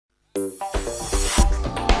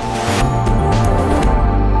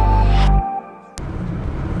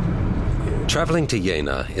Traveling to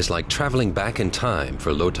Jena is like traveling back in time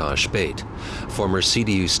for Lothar Späth, former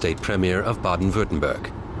CDU state premier of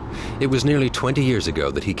Baden-Württemberg. It was nearly 20 years ago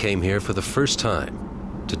that he came here for the first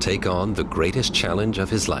time to take on the greatest challenge of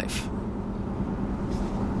his life.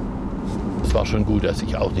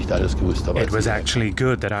 It was actually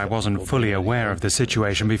good that I wasn't fully aware of the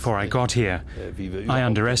situation before I got here. I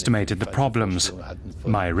underestimated the problems.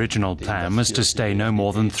 My original plan was to stay no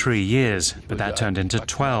more than 3 years, but that turned into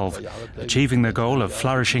 12. Achieving the goal of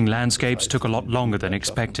flourishing landscapes took a lot longer than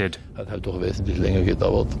expected. In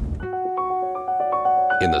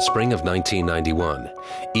the spring of 1991,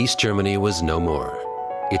 East Germany was no more.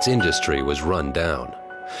 Its industry was run down.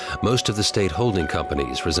 Most of the state holding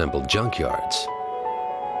companies resembled junkyards.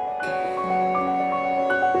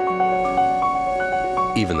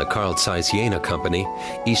 Even the Carl Zeiss Jena company,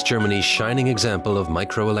 East Germany's shining example of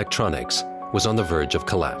microelectronics, was on the verge of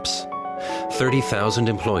collapse. 30,000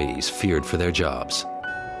 employees feared for their jobs.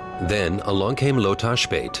 Then along came Lothar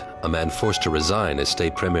Späth, a man forced to resign as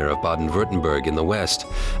state premier of Baden-Württemberg in the West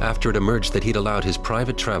after it emerged that he'd allowed his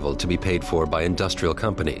private travel to be paid for by industrial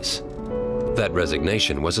companies. That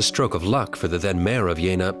resignation was a stroke of luck for the then mayor of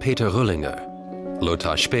Jena, Peter Röhlinger.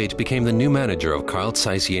 Lothar Späth became the new manager of Carl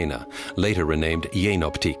Zeiss Jena, later renamed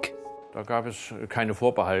Jenoptik.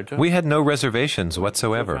 We had no reservations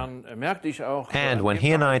whatsoever. And when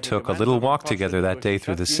he and I took a little walk together that day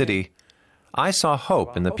through the city, I saw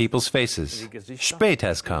hope in the people's faces. Späth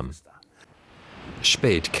has come.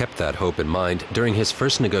 Späth kept that hope in mind during his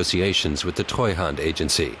first negotiations with the Treuhand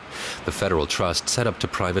Agency, the federal trust set up to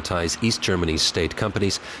privatize East Germany's state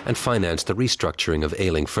companies and finance the restructuring of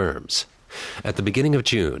ailing firms. At the beginning of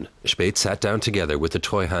June, Späth sat down together with the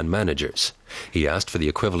Treuhand managers. He asked for the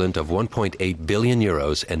equivalent of 1.8 billion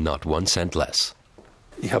euros and not 1 cent less.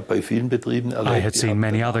 I had seen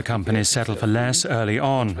many other companies settle for less early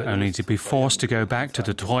on, only to be forced to go back to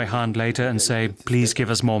the Treuhand later and say, please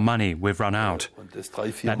give us more money, we've run out.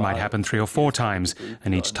 That might happen 3 or 4 times,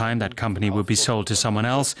 and each time that company would be sold to someone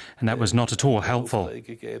else, and that was not at all helpful.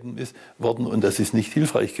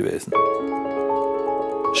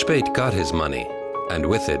 Späth got his money, and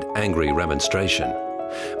with it angry remonstration,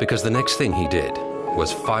 because the next thing he did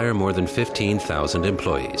was fire more than 15,000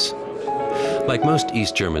 employees. Like most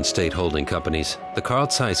East German state holding companies, the Carl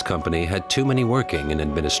Zeiss company had too many working in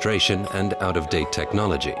administration and out-of-date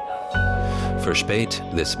technology. For Späth,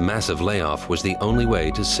 this massive layoff was the only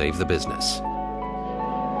way to save the business.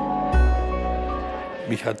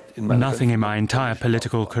 Nothing in my entire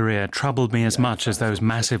political career troubled me as much as those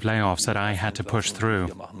massive layoffs that I had to push through.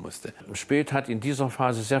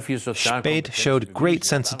 Späth showed great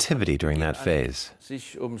sensitivity during that phase.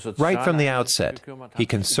 Right from the outset, he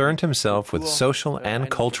concerned himself with social and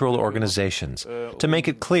cultural organizations to make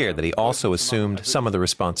it clear that he also assumed some of the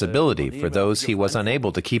responsibility for those he was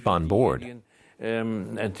unable to keep on board.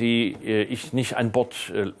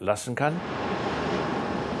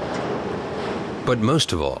 But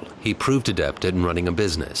most of all, he proved adept at running a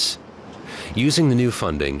business. Using the new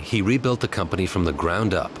funding, he rebuilt the company from the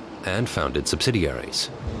ground up and founded subsidiaries.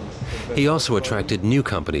 He also attracted new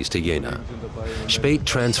companies to Jena. Späth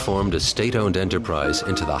transformed a state-owned enterprise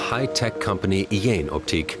into the high-tech company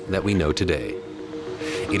Jenoptik that we know today.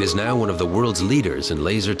 It is now one of the world's leaders in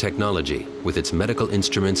laser technology with its medical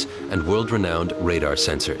instruments and world-renowned radar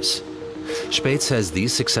sensors. Späth says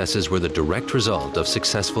these successes were the direct result of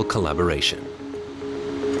successful collaboration.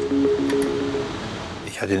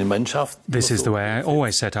 This is the way I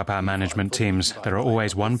always set up our management teams. There are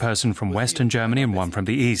always one person from Western Germany and one from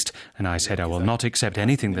the East. And I said I will not accept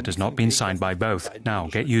anything that has not been signed by both. Now,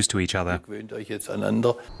 get used to each other.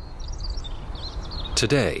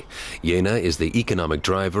 Today, Jena is the economic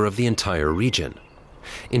driver of the entire region.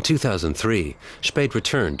 In 2003, Späth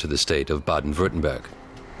returned to the state of Baden-Württemberg.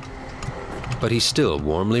 But he's still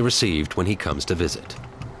warmly received when he comes to visit.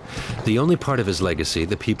 The only part of his legacy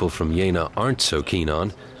the people from Jena aren't so keen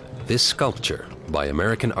on, this sculpture by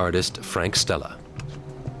American artist Frank Stella.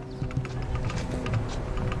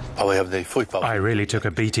 I really took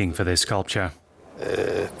a beating for this sculpture.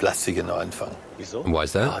 Why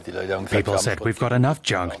is that? People said, we've got enough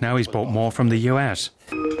junk, now he's bought more from the US.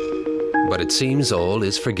 But it seems all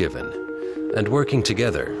is forgiven. And working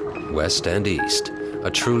together, West and East,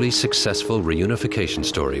 a truly successful reunification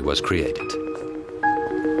story was created.